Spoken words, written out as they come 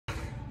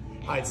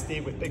Hi, it's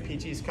Steve with Big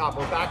PT's Cop.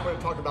 We're back. We're going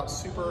to talk about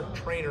super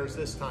trainers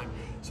this time.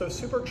 So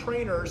super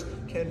trainers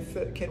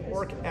can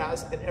work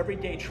as an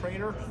everyday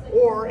trainer,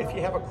 or if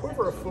you have a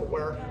quiver of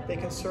footwear, they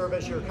can serve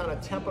as your kind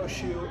of tempo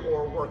shoe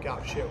or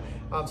workout shoe.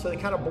 So they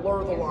kind of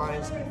blur the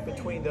lines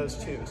between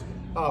those two.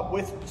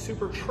 With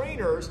super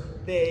trainers,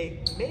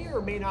 they may or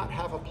may not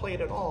have a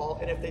plate at all,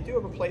 and if they do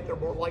have a plate, they're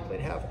more likely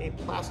to have a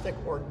plastic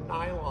or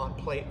nylon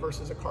plate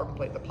versus a carbon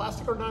plate. The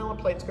plastic or nylon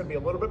plate is going to be a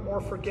little bit more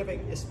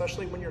forgiving,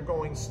 especially when you're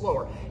going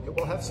slower. It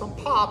will have some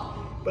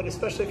pop, but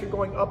especially if you're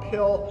going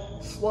uphill,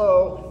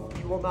 slow,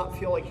 you will not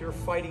feel like you're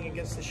fighting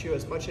against the shoe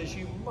as much as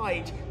you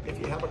might if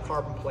you have a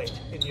carbon plate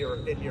in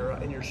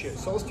your shoe.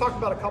 So let's talk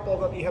about a couple of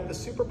them. You have the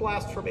Super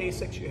Blast from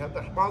ASICS, you have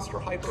the Monster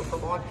Hyper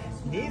from On,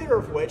 neither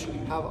of which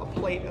have a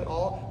plate at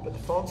all, but the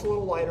foam's a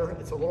little lighter,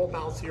 it's a little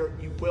bouncier,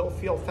 you will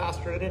feel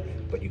faster in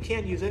it, but you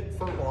can use it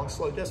for long,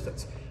 slow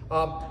distance.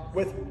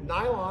 With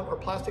nylon or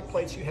plastic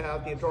plates, you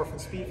have the Endorphin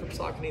Speed from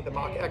Saucony, the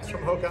Mach X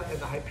from Hoka, and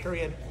the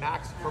Hyperion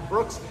Max from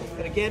Brooks.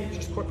 And again,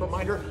 just a quick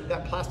reminder,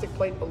 that plastic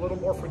plate a little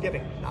more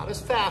forgiving. Not as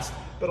fast,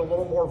 but a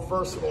little more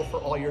versatile for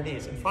all your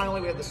needs. And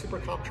finally, we have the Super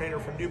Comp Trainer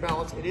from New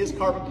Balance. It is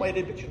carbon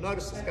plated, but you'll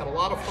notice it's got a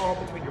lot of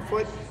foam between your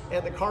foot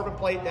and the carbon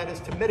plate. That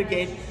is to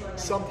mitigate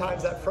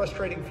sometimes that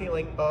frustrating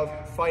feeling of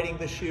fighting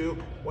the shoe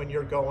when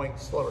you're going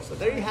slower. So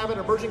there you have it,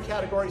 emerging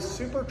categories,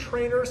 super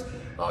trainers.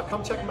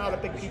 Come check them out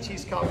at Big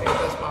PT's Cop. May the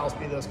best miles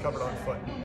be those covered on foot.